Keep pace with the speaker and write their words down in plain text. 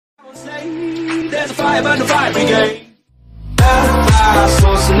the fire, burn the fire brigade. Our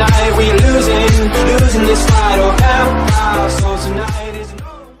souls tonight, we are losing this fight. Oh, our souls tonight is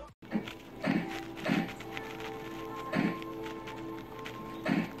no.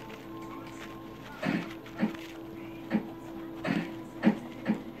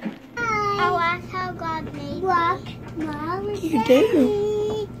 How God made walk. You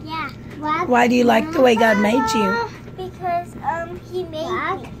do? Yeah. Why do you like the way God made you? Because He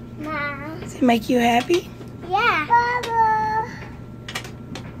made me. Does it make you happy? Yeah.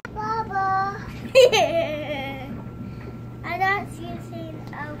 Bubba. I don't see you saying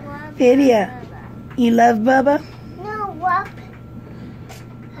I love Vidia, Bubba. you love Bubba? No, what?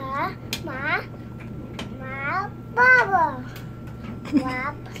 Huh? Ma, Bubba.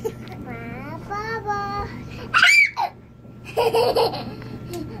 Wap, ma, Bubba.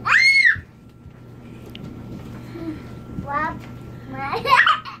 Wap, ma.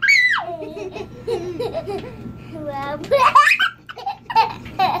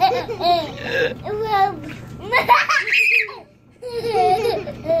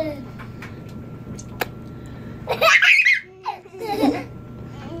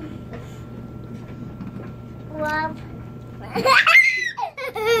 Wap. Wap.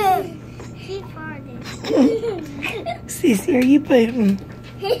 She farted. Sissy, are you pooping?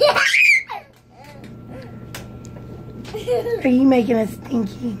 Are you making a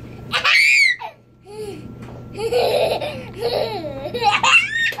stinky?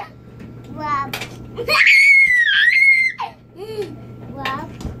 Wap. Wap.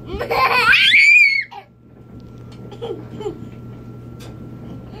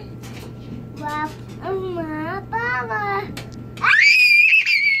 Wap. Ma, Bubba.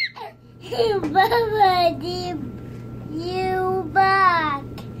 Bubba, you back.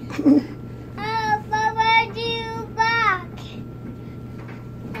 Oh, Bubba, you back.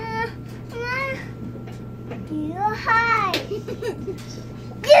 You high. You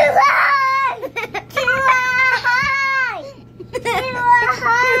high. You are high. You are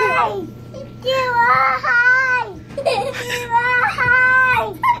high. You are high. You are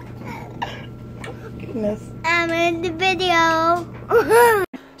high. Goodness. I'm in the video.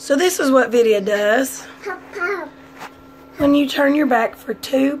 So this is what Vidia does when you turn your back for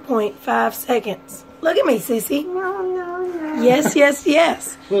 2.5 seconds. Look at me, Sissy. No. Yes, yes,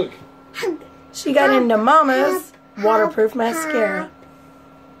 yes. Look. She got into Mama's waterproof mascara.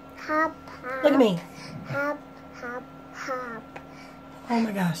 Hop, Look at me. hop, hop, hop. Oh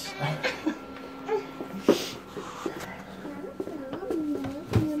my gosh.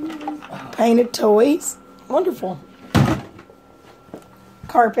 Painted toys. Wonderful.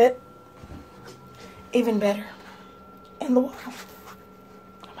 Carpet. Even better. And the wall.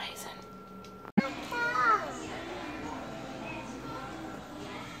 Amazing.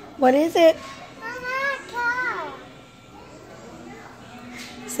 What is it?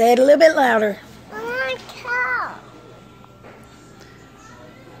 Say it a little bit louder. What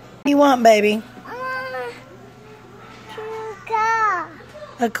do you want, baby?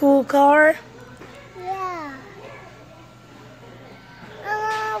 A cool car? Yeah.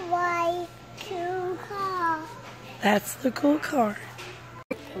 I want to car. That's the cool car.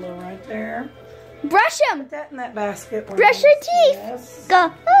 Hello, right there. Brush them. Put that in that basket. Brush your teeth. Yes.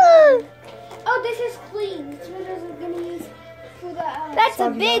 Go. Oh, this is clean. This one I was going to use for the... That's a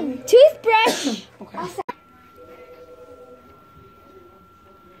Soggy big doggy. toothbrush. Okay.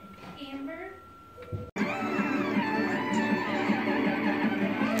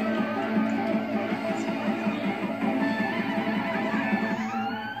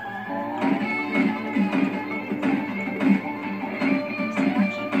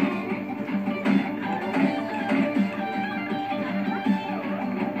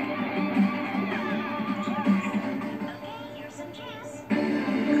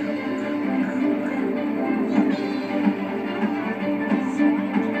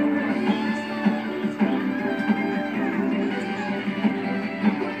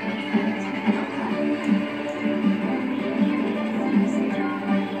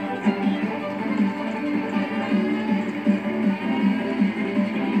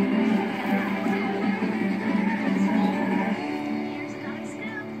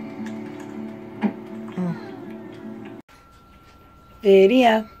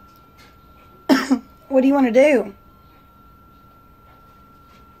 Vidia. What do you want to do?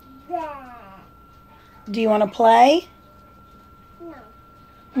 Do you want to play? No.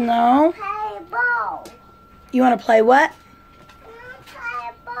 No? Play ball. You want to play what?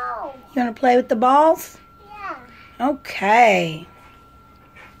 Play ball. You want to play with the balls? Yeah. Okay.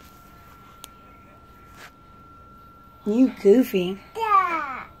 You goofy.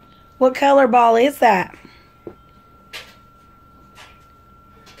 Yeah. What color ball is that?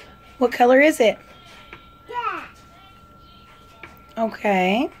 What color is it? Yeah.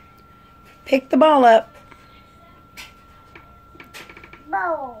 Okay. Pick the ball up.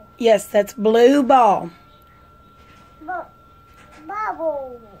 Bowl. Yes, that's blue ball.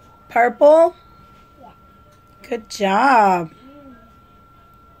 Bubble. Purple? Yeah. Good job.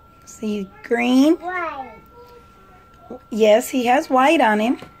 See, green? White. Yes, he has white on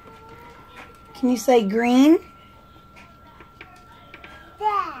him. Can you say green?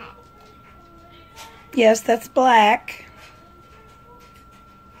 Black. Yes, that's black.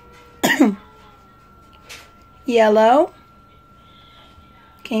 Yellow?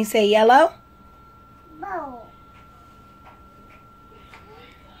 Can you say yellow? Bowl.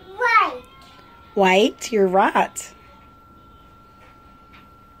 White. White, you're right.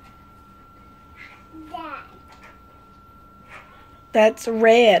 Black. That's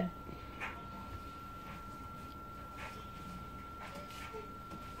red.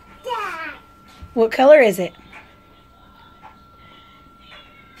 Black. What color is it?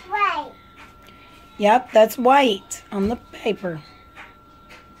 White. Yep, that's white on the paper.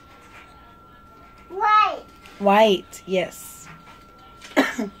 White. White, yes.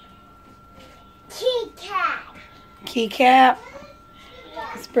 Key cat. Key cat.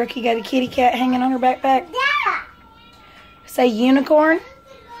 Is Brookie got a kitty cat hanging on her backpack? Yeah. Say unicorn?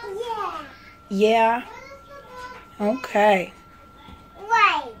 Yeah. Yeah. Okay.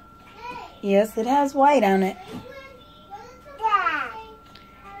 White. Yes, it has white on it. Black.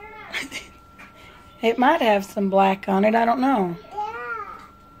 It might have some black on it. I don't know. Yeah.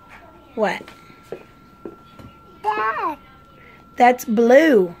 What? Black. That's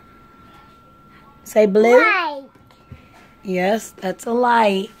blue. Say blue. White. Yes, that's a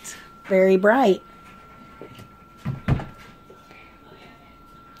light. Very bright.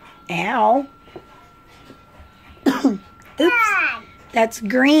 Ow. Oops. Black. That's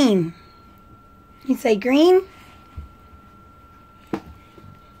green. You say green?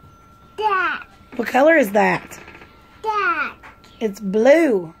 Black. What color is that? Black. It's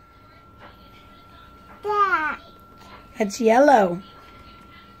blue. Black. That's yellow.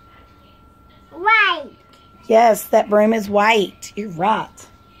 White. Yes, that broom is white. You're right.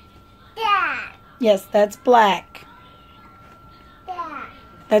 Black. Yes, that's black. Black.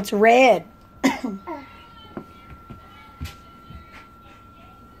 That's red.